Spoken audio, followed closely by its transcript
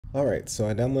Alright, so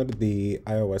I downloaded the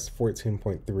iOS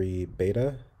 14.3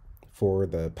 beta for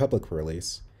the public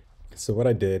release. So what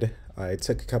I did, I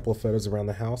took a couple of photos around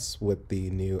the house with the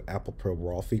new Apple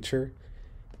ProRAW feature,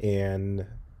 and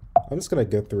I'm just going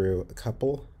to go through a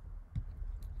couple.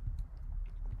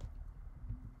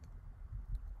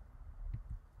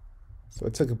 So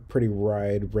I took a pretty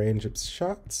wide range of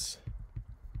shots.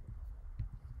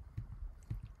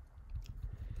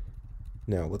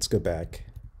 Now let's go back.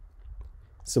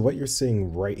 So what you're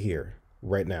seeing right here,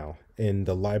 right now, in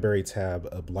the Library tab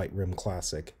of Lightroom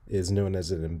Classic is known as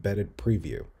an embedded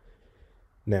preview.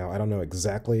 Now, I don't know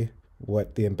exactly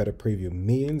what the embedded preview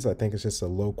means. I think it's just a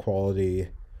low quality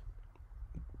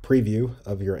preview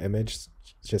of your image,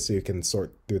 just so you can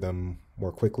sort through them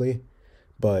more quickly.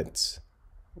 But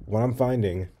what I'm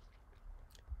finding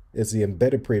is the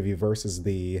embedded preview versus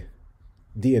the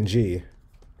DNG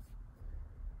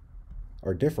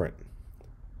are different.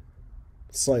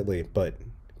 Slightly, but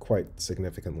quite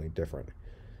significantly different.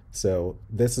 So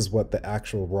this is what the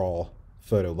actual raw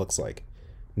photo looks like.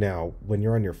 Now, when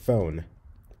you're on your phone,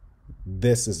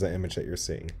 this is the image that you're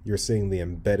seeing. You're seeing the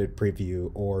embedded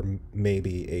preview or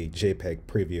maybe a JPEG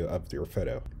preview of your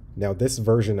photo. Now, this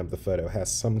version of the photo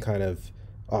has some kind of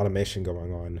automation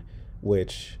going on,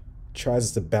 which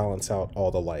tries to balance out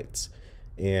all the lights.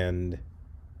 And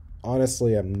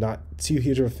honestly, I'm not too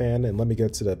huge of a fan, and let me go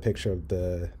to the picture of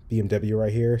the BMW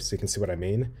right here so you can see what I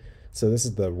mean. So this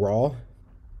is the raw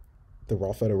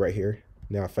photo right here.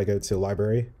 Now if I go to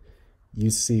library, you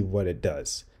see what it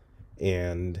does.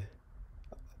 And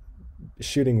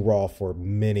shooting raw for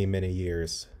many, many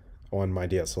years on my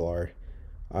DSLR,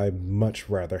 I'd much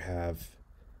rather have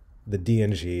the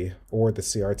DNG or the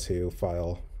CR2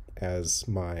 file as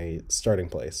my starting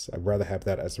place. I'd rather have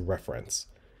that as a reference.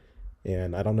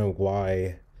 And I don't know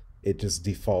why it just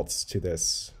defaults to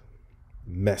this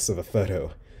mess of a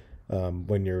photo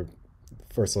when you're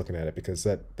first looking at it, because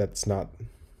that's not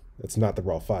the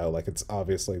raw file. Like, it's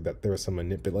obviously that there was some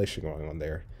manipulation going on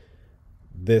there.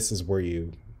 This is where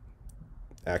you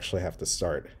actually have to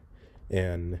start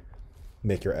and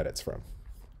make your edits from.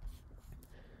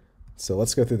 So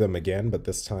let's go through them again, but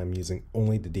this time using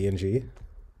only the DNG.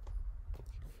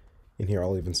 In here,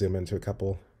 I'll even zoom into a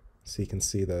couple so you can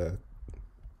see the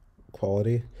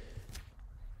quality.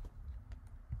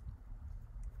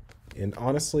 And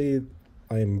honestly,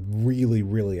 I'm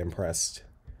really impressed,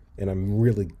 and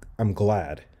I'm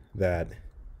glad that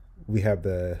we have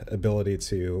the ability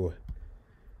to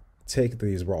take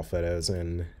these raw photos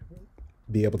and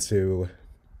be able to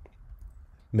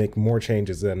make more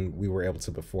changes than we were able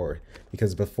to before.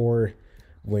 Because before,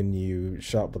 when you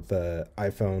shot with the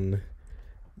iPhone,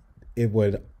 it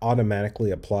would automatically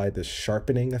apply this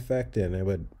sharpening effect, and it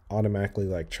would automatically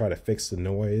like try to fix the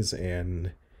noise,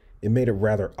 and it made it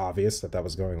rather obvious that that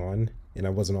was going on, and I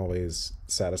wasn't always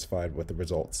satisfied with the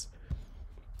results.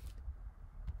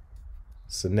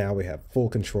 So now we have full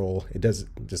control. It does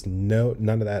just none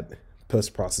of that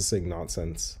post-processing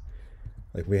nonsense.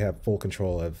 Like, we have full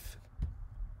control of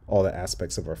all the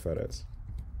aspects of our photos.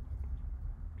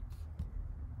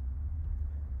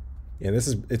 And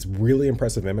it's really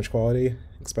impressive image quality,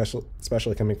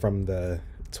 especially coming from the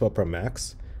 12 Pro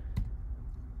Max.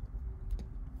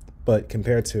 But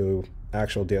compared to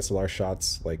actual DSLR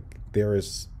shots, like, there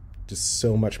is just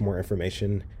so much more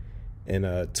information in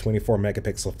a 24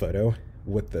 megapixel photo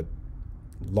with the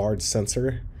large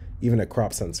sensor, even a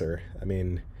crop sensor. I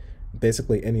mean,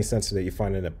 basically any sensor that you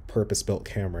find in a purpose-built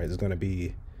camera is going to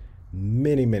be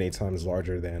many times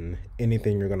larger than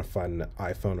anything you're going to find in an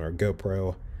iPhone or a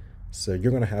GoPro. So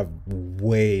you're going to have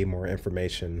way more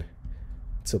information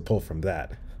to pull from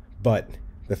that. But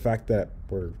the fact that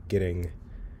we're getting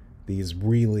these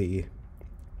really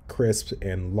crisp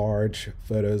and large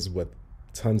photos with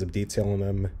tons of detail in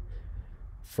them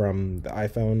from the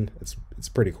iPhone, it's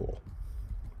pretty cool.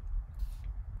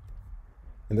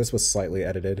 And this was slightly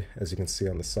edited, as you can see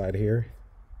on the side here.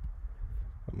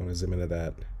 I'm going to zoom into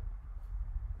that.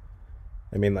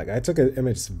 I mean, like, I took an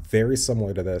image very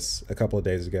similar to this a couple of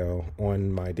days ago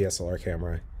on my DSLR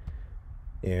camera,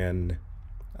 and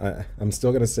I'm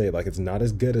still going to say, like, it's not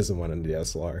as good as the one on the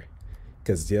DSLR,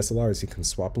 because DSLRs, you can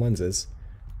swap lenses,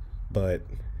 but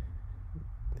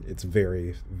it's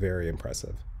very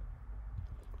impressive.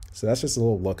 So that's just a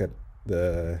little look at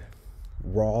the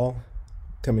raw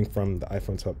coming from the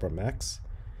iPhone 12 Pro Max,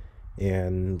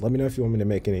 and let me know if you want me to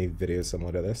make any videos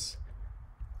similar to this.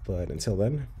 But until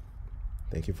then,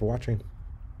 thank you for watching.